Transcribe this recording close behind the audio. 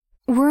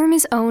Worm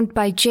is owned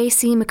by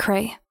J.C.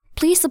 McCrae.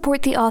 Please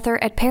support the author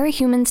at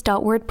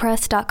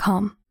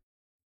parahumans.wordpress.com.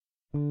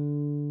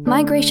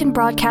 Migration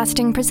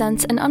Broadcasting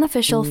presents an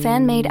unofficial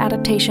fan-made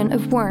adaptation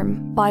of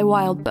Worm by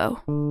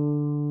Wildbow.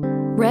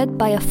 Read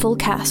by a full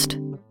cast.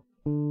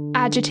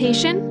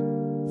 Agitation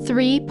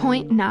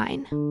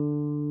 3.9.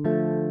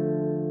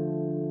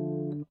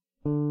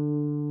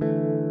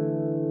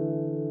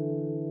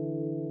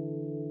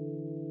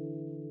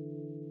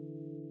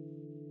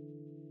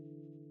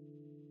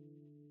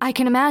 I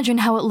can imagine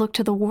how it looked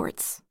to the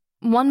wards.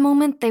 One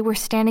moment they were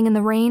standing in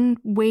the rain,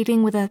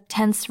 waiting with a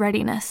tense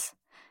readiness.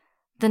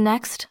 The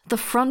next, the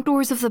front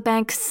doors of the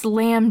bank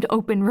slammed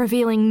open,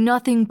 revealing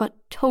nothing but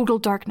total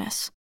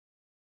darkness.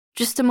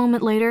 Just a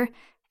moment later,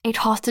 8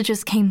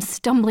 hostages came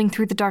stumbling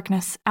through the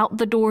darkness, out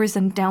the doors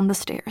and down the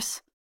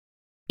stairs.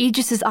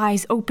 Aegis's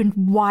eyes opened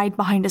wide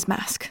behind his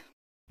mask.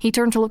 He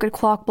turned to look at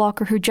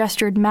Clockblocker, who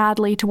gestured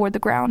madly toward the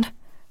ground.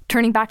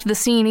 Turning back to the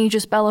scene,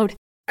 Aegis bellowed,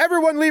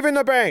 "Everyone leaving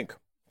the bank!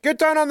 Get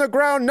down on the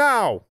ground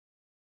now!"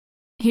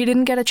 He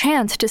didn't get a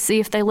chance to see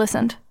if they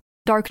listened.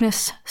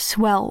 Darkness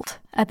swelled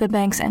at the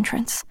bank's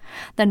entrance,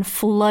 then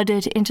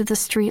flooded into the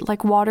street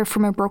like water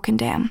from a broken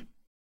dam.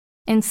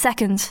 In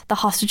seconds,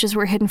 the hostages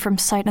were hidden from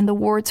sight and the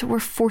wards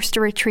were forced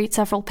to retreat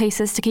several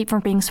paces to keep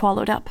from being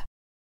swallowed up.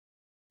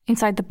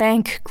 Inside the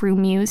bank, Gru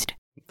mused.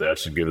 That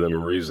should give them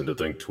a reason to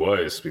think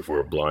twice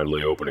before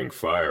blindly opening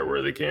fire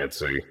where they can't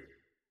see.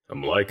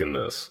 I'm liking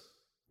this.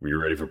 Were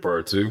you ready for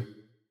part 2?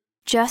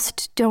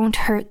 Just don't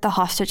hurt the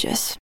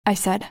hostages, I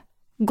said,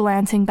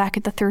 glancing back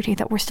at the 30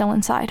 that were still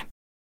inside.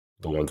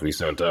 The ones we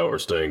sent out are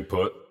staying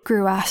put?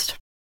 Gru asked.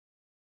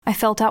 I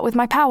felt out with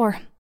my power.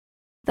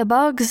 The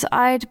bugs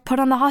I'd put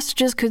on the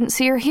hostages couldn't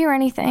see or hear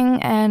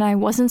anything, and I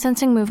wasn't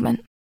sensing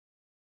movement.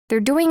 They're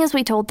doing as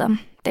we told them.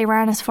 They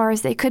ran as far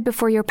as they could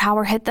before your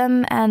power hit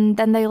them, and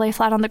then they lay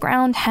flat on the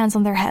ground, hands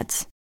on their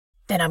heads.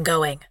 Then I'm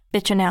going,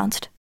 Bitch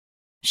announced.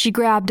 She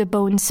grabbed a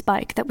bone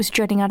spike that was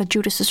jutting out of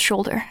Judas's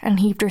shoulder and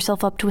heaved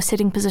herself up to a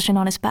sitting position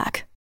on his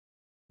back.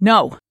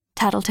 No,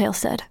 Tattletale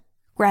said,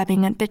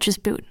 grabbing at Bitch's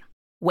boot.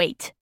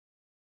 Wait.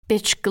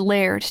 Bitch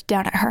glared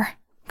down at her,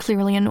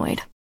 clearly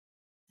annoyed.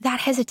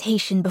 That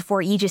hesitation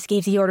before Aegis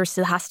gave the orders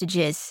to the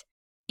hostages.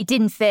 It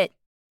didn't fit.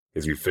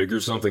 If you figure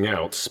something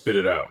out, spit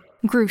it out.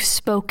 Gru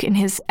spoke in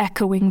his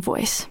echoing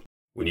voice.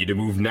 We need to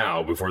move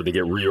now before they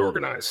get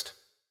reorganized.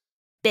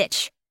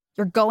 Bitch,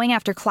 you're going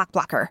after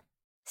Clockblocker.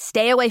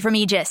 Stay away from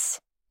Aegis.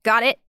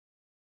 Got it?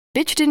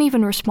 Bitch didn't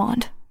even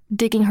respond,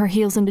 digging her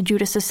heels into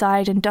Judas's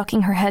side and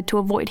ducking her head to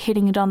avoid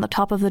hitting it on the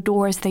top of the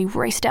door as they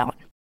raced out.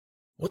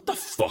 What the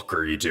fuck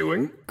are you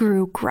doing?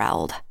 Gru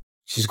growled.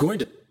 She's going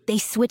to... They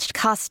switched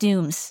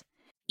costumes.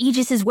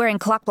 Aegis is wearing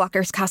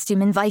Clockblocker's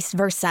costume and vice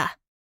versa.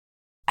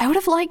 I would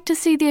have liked to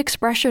see the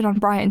expression on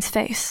Brian's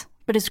face,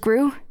 but as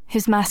Gru,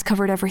 his mask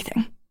covered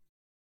everything.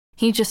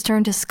 He just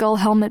turned his skull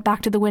helmet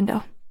back to the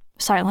window,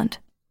 silent.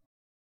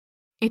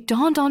 It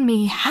dawned on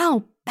me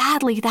how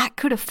badly that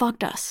could have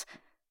fucked us.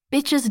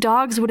 Bitch's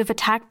dogs would have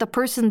attacked the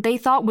person they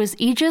thought was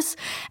Aegis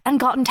and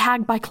gotten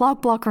tagged by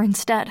Clockblocker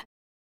instead.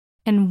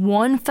 In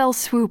one fell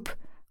swoop,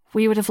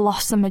 we would have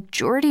lost the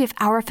majority of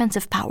our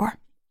offensive power.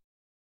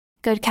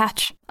 Good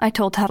catch, I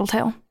told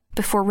Tattletale,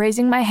 before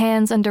raising my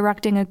hands and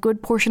directing a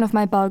good portion of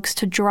my bugs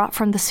to drop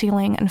from the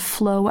ceiling and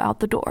flow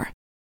out the door.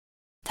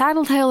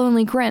 Tattletale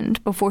only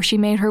grinned before she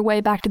made her way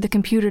back to the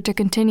computer to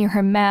continue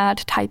her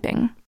mad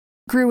typing.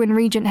 Gru and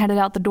Regent headed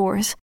out the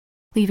doors,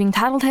 leaving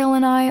Tattletale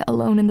and I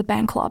alone in the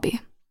bank lobby.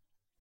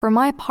 For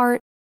my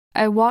part,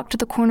 I walked to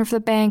the corner of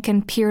the bank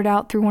and peered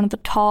out through one of the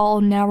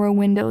tall, narrow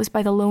windows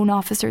by the loan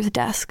officer's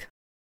desk.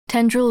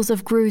 Tendrils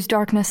of Gru's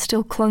darkness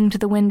still clung to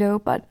the window,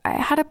 but I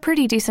had a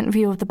pretty decent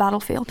view of the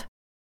battlefield.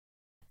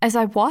 As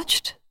I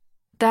watched,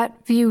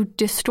 that view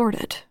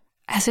distorted,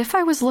 as if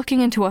I was looking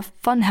into a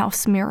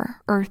funhouse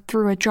mirror or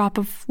through a drop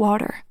of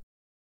water.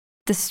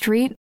 The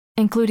street,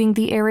 including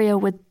the area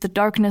with the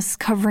darkness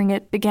covering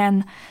it,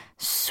 began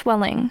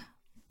swelling,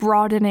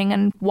 broadening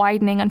and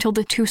widening until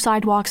the 2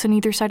 sidewalks on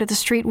either side of the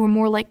street were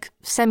more like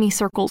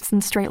semicircles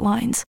than straight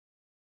lines.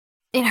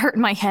 It hurt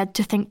my head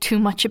to think too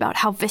much about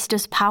how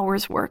Vista's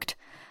powers worked.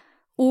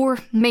 Or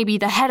maybe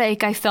the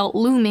headache I felt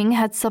looming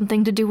had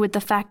something to do with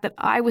the fact that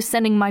I was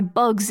sending my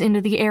bugs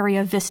into the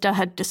area Vista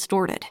had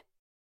distorted.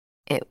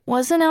 It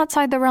wasn't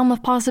outside the realm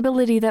of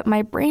possibility that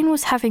my brain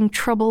was having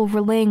trouble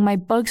relaying my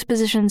bugs'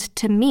 positions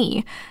to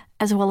me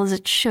as well as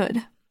it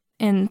should,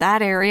 in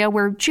that area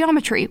where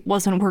geometry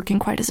wasn't working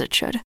quite as it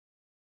should.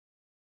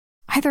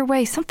 Either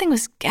way, something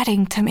was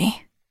getting to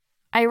me.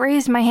 I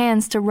raised my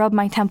hands to rub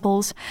my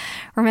temples,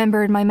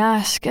 remembered my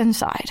mask, and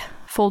sighed,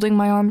 folding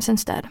my arms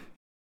instead.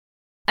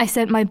 I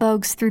sent my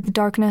bugs through the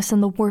darkness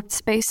and the warped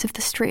space of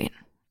the street.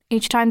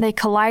 Each time they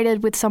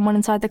collided with someone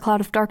inside the cloud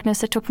of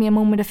darkness, it took me a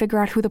moment to figure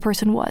out who the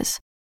person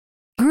was.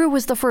 Gru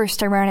was the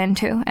first I ran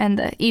into, and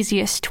the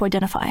easiest to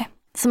identify.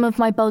 Some of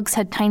my bugs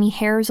had tiny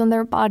hairs on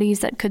their bodies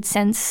that could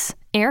sense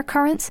air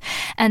currents,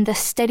 and the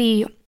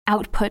steady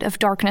output of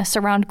darkness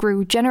around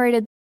Gru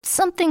generated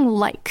something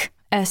like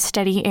a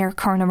steady air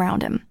current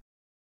around him.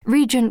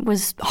 Regent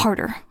was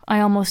harder. I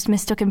almost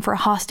mistook him for a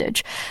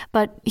hostage,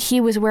 but he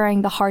was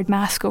wearing the hard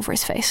mask over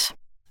his face.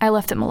 I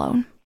left him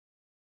alone.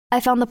 I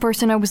found the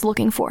person I was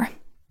looking for,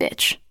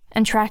 Bitch,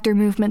 and tracked her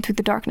movement through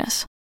the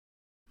darkness.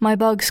 My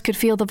bugs could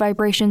feel the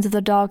vibrations of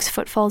the dog's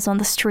footfalls on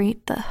the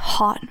street, the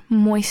hot,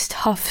 moist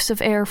huffs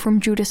of air from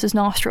Judas's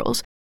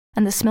nostrils,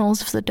 and the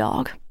smells of the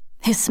dog.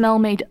 His smell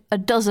made a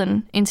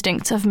dozen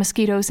instincts of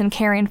mosquitoes and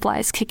carrion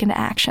flies kick into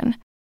action.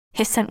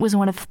 His scent was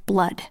one of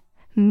blood,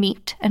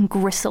 meat, and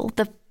gristle,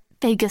 the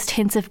vaguest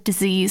hints of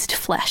diseased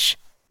flesh.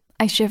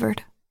 I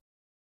shivered.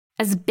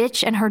 As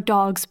Bitch and her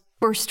dogs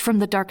burst from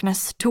the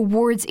darkness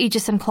towards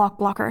Aegis and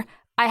Clockblocker,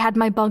 I had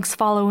my bugs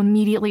follow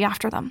immediately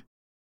after them.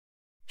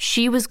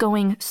 She was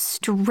going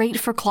straight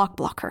for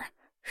Clockblocker,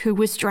 who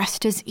was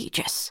dressed as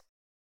Aegis.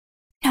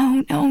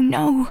 "No, no,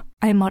 no,"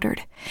 I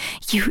muttered.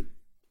 "You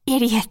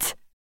idiot."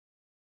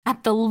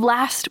 At the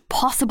last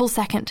possible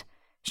second,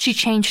 she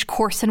changed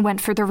course and went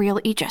for the real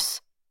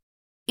Aegis.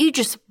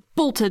 Aegis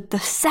bolted the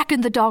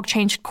second the dog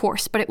changed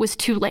course, but it was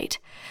too late.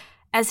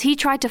 As he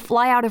tried to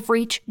fly out of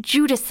reach,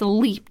 Judas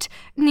leaped,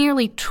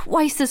 nearly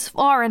twice as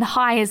far and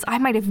high as I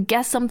might have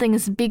guessed something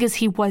as big as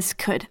he was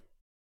could.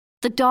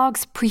 The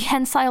dog's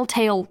prehensile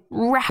tail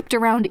wrapped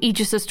around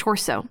Aegis's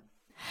torso.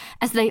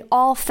 As they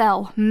all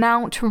fell,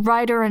 mount,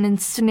 rider, and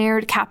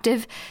ensnared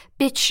captive,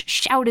 Bitch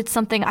shouted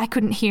something I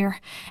couldn't hear,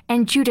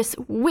 and Judas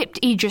whipped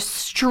Aegis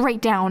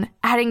straight down,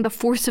 adding the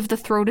force of the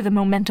throw to the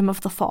momentum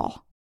of the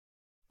fall.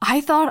 I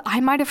thought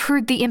I might have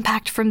heard the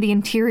impact from the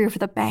interior of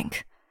the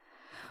bank.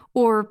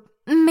 Or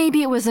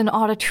maybe it was an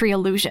auditory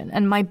illusion,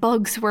 and my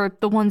bugs were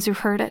the ones who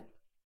heard it.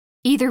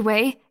 Either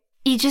way,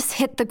 Aegis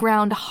hit the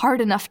ground hard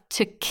enough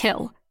to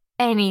kill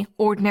any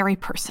ordinary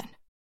person.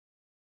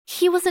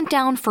 He wasn't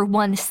down for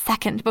 1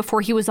 second before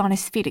he was on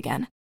his feet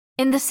again.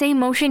 In the same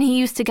motion he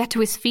used to get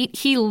to his feet,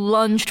 he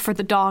lunged for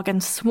the dog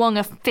and swung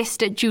a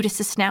fist at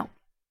Judas's snout.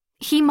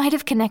 He might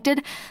have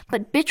connected,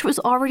 but Bitch was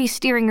already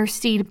steering her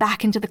steed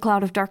back into the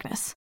cloud of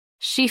darkness.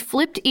 She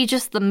flipped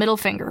Aegis the middle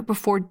finger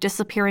before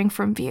disappearing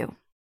from view.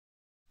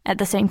 At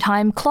the same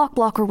time,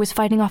 Clockblocker was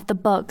fighting off the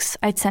bugs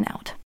I'd sent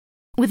out.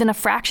 Within a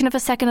fraction of a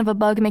second of a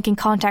bug making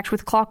contact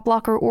with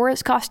Clockblocker or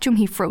its costume,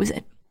 he froze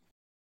it.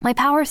 My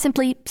power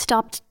simply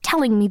stopped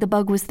telling me the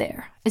bug was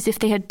there, as if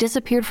they had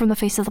disappeared from the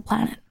face of the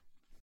planet.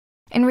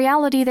 In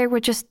reality, they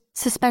were just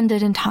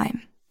suspended in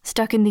time,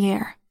 stuck in the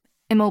air,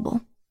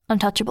 immobile,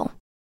 untouchable.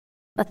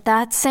 But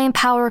that same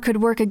power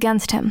could work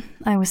against him,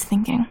 I was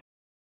thinking.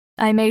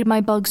 I made my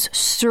bugs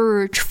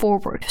surge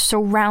forward,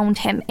 surround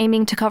him,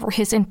 aiming to cover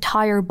his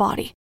entire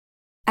body.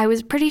 I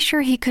was pretty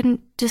sure he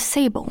couldn't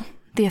disable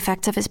the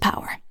effects of his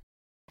power.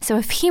 So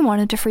if he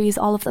wanted to freeze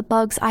all of the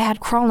bugs I had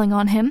crawling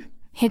on him,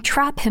 he'd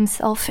trap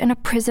himself in a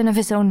prison of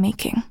his own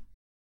making.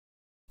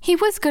 He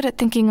was good at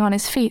thinking on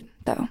his feet,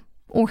 though,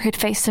 or had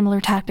faced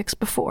similar tactics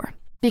before,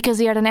 because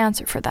he had an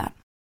answer for that.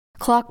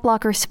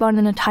 Clockblocker spun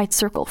in a tight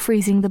circle,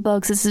 freezing the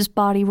bugs as his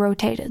body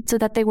rotated, so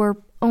that they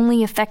were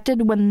only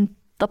affected when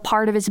the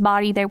part of his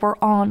body they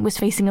were on was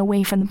facing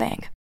away from the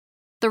bank.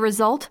 The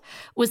result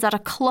was that a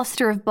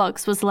cluster of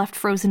bugs was left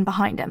frozen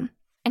behind him,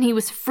 and he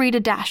was free to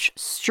dash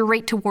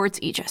straight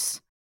towards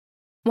Aegis.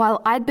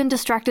 While I'd been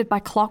distracted by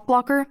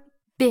Clockblocker,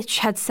 Bitch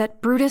had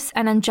set Brutus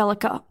and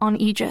Angelica on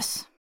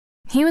Aegis.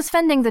 He was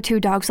fending the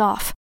two dogs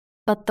off,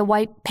 but the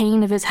white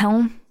pane of his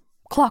helm,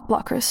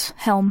 Clockblocker's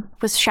helm,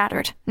 was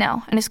shattered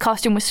now, and his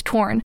costume was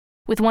torn,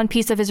 with one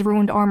piece of his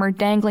ruined armor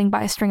dangling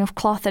by a string of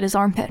cloth at his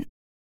armpit.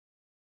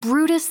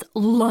 Brutus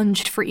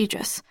lunged for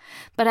Aegis,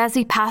 but as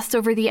he passed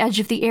over the edge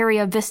of the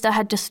area Vista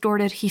had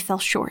distorted, he fell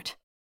short.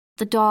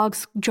 The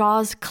dog's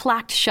jaws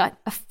clacked shut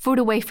a foot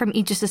away from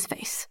Aegis's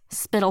face,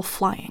 spittle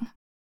flying.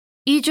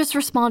 Aegis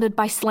responded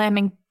by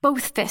slamming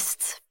both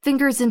fists,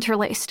 fingers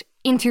interlaced,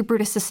 into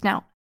Brutus's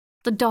snout.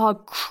 The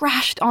dog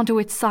crashed onto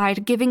its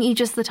side, giving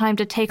Aegis the time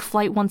to take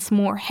flight once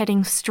more,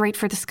 heading straight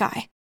for the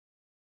sky.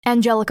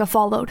 Angelica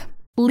followed,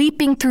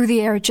 leaping through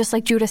the air just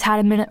like Judas had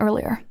a minute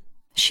earlier.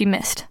 She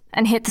missed,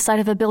 and hit the side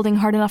of a building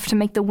hard enough to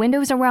make the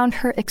windows around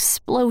her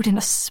explode in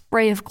a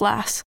spray of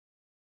glass.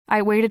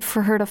 I waited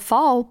for her to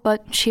fall,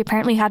 but she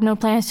apparently had no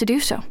plans to do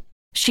so.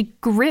 She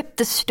gripped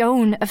the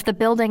stone of the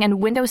building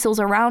and windowsills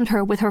around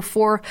her with her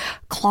 4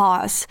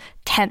 claws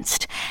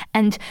tensed,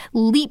 and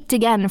leaped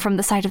again from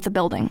the side of the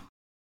building.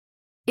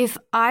 If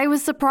I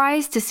was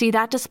surprised to see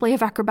that display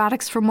of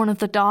acrobatics from one of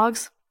the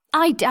dogs,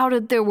 I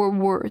doubted there were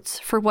words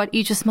for what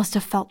Aegis must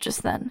have felt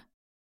just then.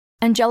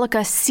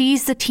 Angelica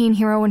seized the teen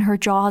hero in her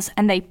jaws,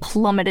 and they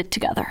plummeted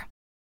together.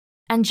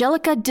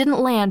 Angelica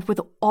didn't land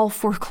with all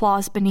 4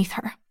 claws beneath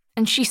her,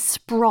 and she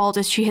sprawled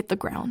as she hit the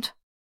ground.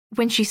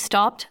 When she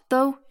stopped,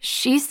 though,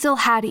 she still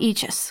had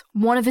Aegis,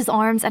 one of his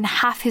arms and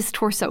half his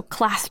torso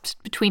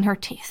clasped between her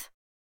teeth.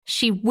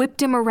 She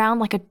whipped him around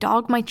like a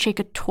dog might shake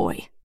a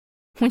toy.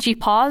 When she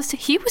paused,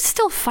 he was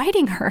still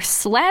fighting her,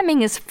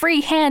 slamming his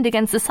free hand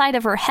against the side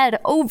of her head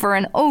over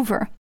and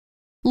over.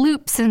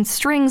 Loops and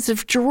strings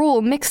of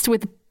drool mixed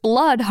with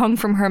blood hung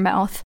from her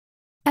mouth.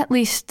 At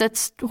least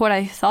that's what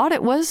I thought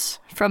it was,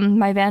 from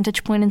my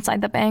vantage point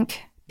inside the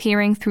bank,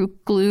 peering through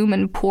gloom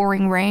and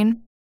pouring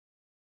rain.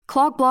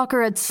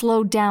 Clogblocker had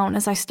slowed down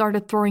as I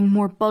started throwing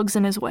more bugs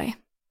in his way.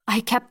 I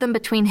kept them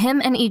between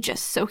him and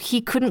Aegis so he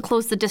couldn't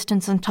close the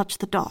distance and touch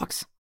the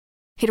dogs.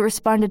 He'd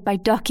responded by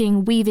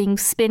ducking, weaving,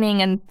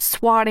 spinning, and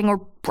swatting or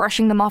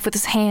brushing them off with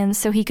his hands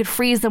so he could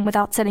freeze them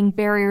without setting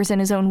barriers in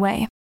his own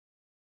way.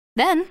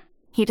 Then,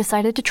 he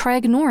decided to try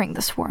ignoring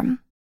the swarm.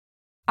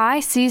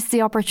 I seized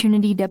the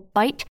opportunity to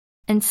bite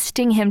and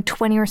sting him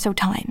 20 or so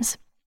times.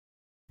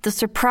 The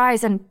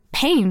surprise and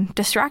pain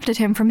distracted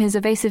him from his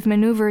evasive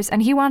maneuvers,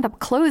 and he wound up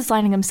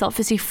clotheslining himself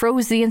as he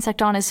froze the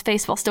insect on his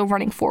face while still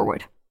running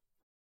forward.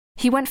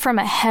 He went from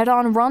a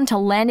head-on run to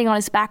landing on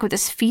his back with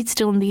his feet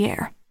still in the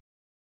air.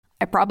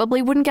 I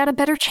probably wouldn't get a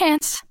better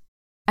chance.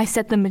 I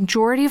set the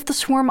majority of the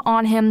swarm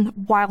on him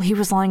while he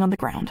was lying on the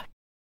ground.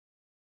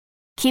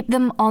 Keep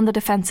them on the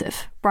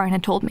defensive, Brian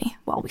had told me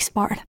while we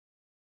sparred.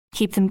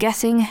 Keep them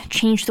guessing,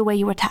 change the way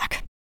you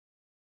attack.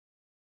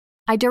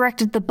 I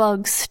directed the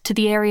bugs to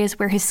the areas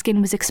where his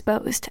skin was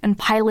exposed and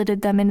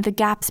piloted them into the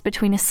gaps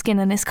between his skin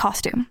and his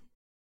costume.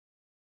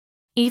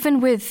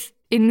 Even with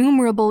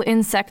innumerable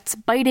insects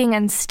biting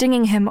and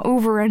stinging him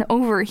over and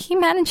over, he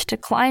managed to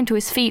climb to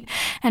his feet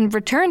and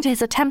return to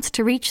his attempts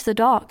to reach the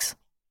dogs.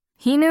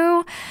 He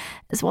knew,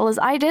 as well as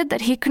I did,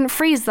 that he couldn't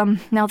freeze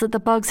them now that the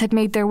bugs had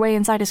made their way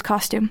inside his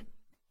costume.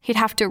 He'd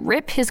have to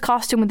rip his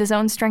costume with his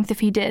own strength if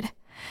he did.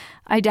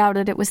 I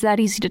doubted it was that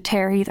easy to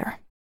tear either.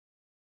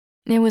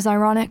 It was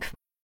ironic.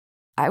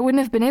 I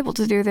wouldn't have been able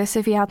to do this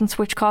if he hadn't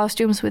switched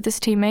costumes with his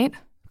teammate.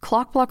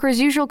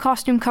 Clockblocker's usual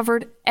costume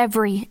covered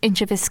every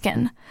inch of his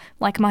skin,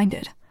 like mine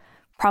did,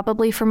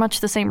 probably for much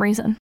the same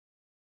reason.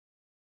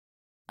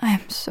 "I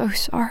am so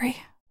sorry,"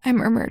 I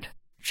murmured,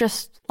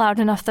 just loud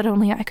enough that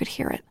only I could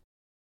hear it.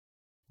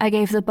 I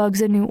gave the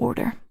bugs a new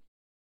order.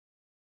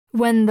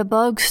 When the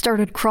bugs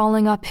started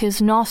crawling up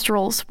his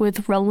nostrils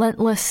with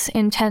relentless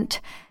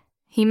intent,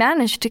 he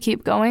managed to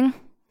keep going,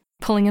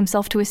 pulling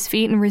himself to his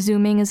feet and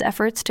resuming his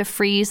efforts to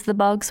freeze the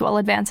bugs while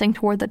advancing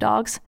toward the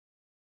dogs.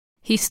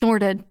 He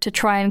snorted to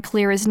try and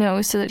clear his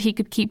nose so that he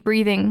could keep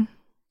breathing,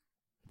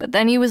 but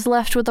then he was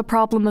left with the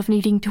problem of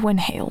needing to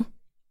inhale.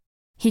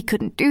 He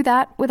couldn't do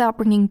that without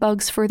bringing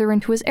bugs further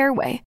into his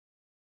airway,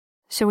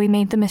 so he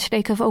made the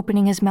mistake of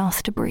opening his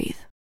mouth to breathe.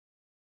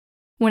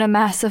 When a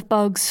mass of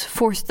bugs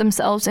forced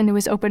themselves into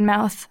his open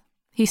mouth,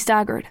 he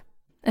staggered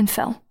and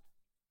fell.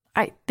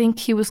 I think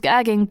he was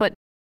gagging, but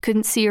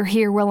couldn't see or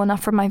hear well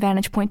enough from my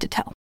vantage point to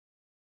tell.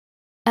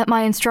 At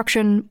my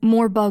instruction,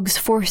 more bugs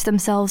forced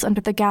themselves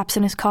under the gaps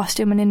in his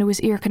costume and into his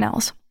ear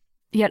canals.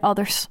 Yet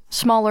others,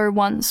 smaller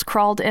ones,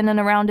 crawled in and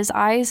around his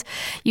eyes,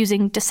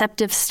 using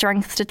deceptive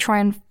strength to try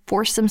and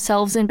force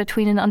themselves in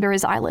between and under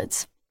his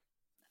eyelids.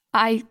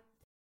 I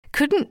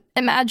couldn't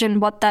imagine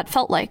what that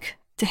felt like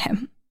to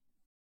him.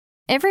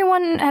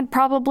 Everyone had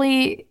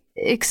probably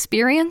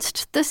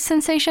experienced this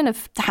sensation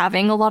of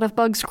having a lot of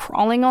bugs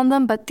crawling on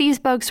them, but these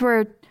bugs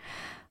were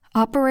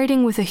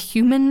operating with a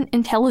human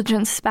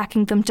intelligence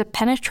backing them to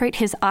penetrate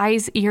his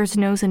eyes, ears,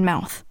 nose, and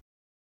mouth.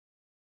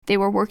 They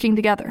were working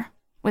together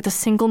with a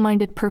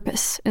single-minded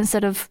purpose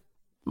instead of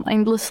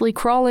mindlessly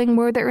crawling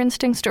where their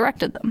instincts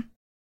directed them.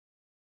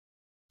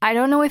 I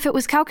don't know if it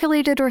was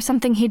calculated or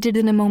something he did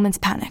in a moment's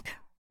panic,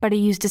 but he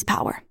used his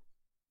power.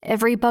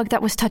 Every bug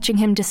that was touching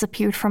him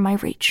disappeared from my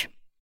reach.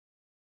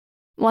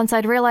 Once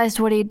I'd realized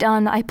what he'd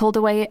done, I pulled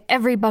away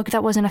every bug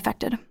that wasn't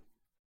affected.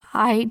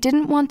 I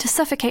didn't want to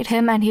suffocate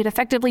him, and he'd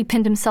effectively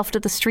pinned himself to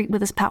the street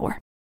with his power.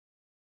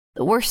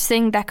 The worst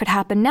thing that could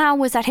happen now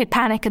was that he'd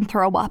panic and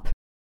throw up,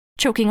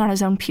 choking on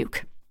his own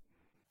puke.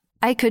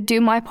 I could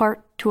do my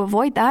part to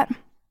avoid that.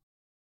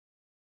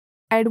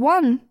 I'd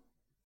won.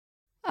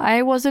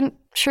 I wasn't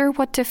sure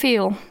what to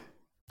feel.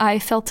 I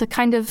felt a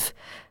kind of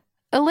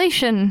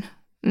elation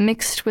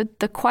mixed with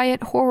the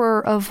quiet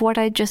horror of what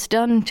I'd just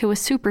done to a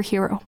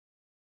superhero.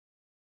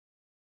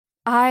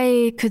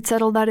 I could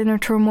settle that inner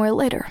turmoil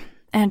later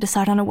and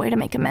decide on a way to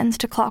make amends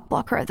to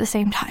Clockblocker at the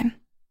same time.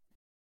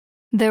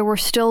 There were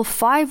still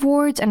 5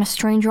 wards and a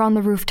stranger on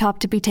the rooftop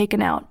to be taken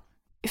out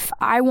if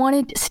I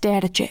wanted to stay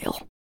out of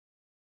jail.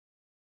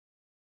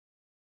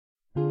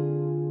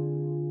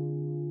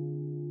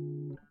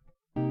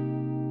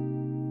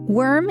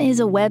 Worm is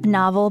a web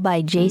novel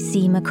by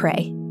J.C.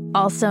 McCrae,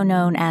 also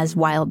known as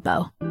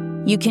Wildbow.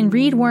 You can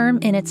read Worm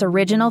in its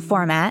original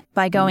format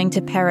by going to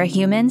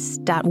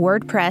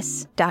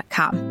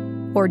parahumans.wordpress.com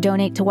or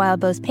donate to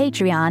Wildbow's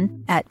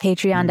Patreon at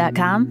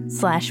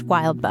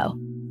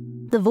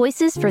patreon.com/wildbow. The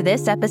voices for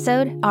this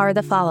episode are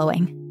the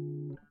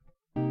following.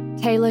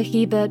 Taylor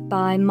Hebert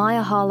by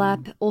Maya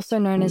Harlap, also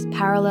known as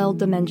Parallel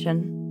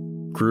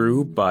Dimension.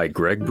 Grew by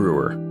Greg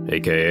Brewer,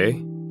 a.k.a.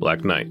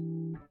 Black Knight.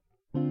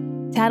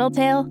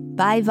 Tattletale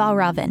by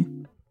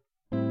Valravn.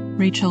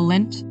 Rachel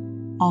Lint,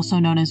 also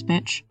known as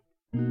Bitch,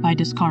 by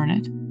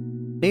Discarnate.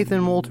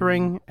 Nathan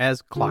Woltering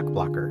as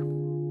Clockblocker.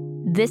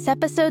 This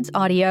episode's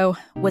audio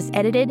was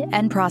edited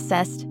and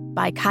processed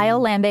by Kyle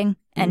Lambing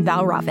and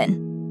Valravn.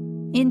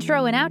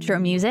 Intro and outro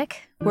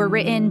music were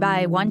written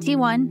by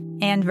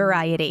 1T1 and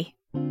Variety.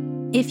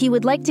 If you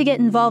would like to get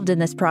involved in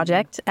this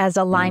project as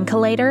a line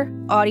collator,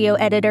 audio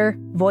editor,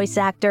 voice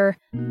actor,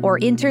 or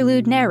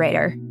interlude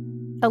narrator,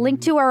 a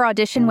link to our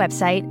audition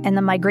website and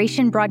the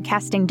Migration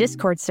Broadcasting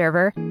Discord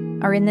server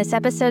are in this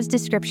episode's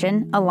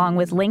description, along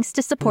with links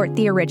to support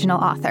the original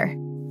author.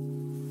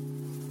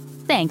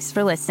 Thanks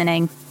for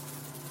listening.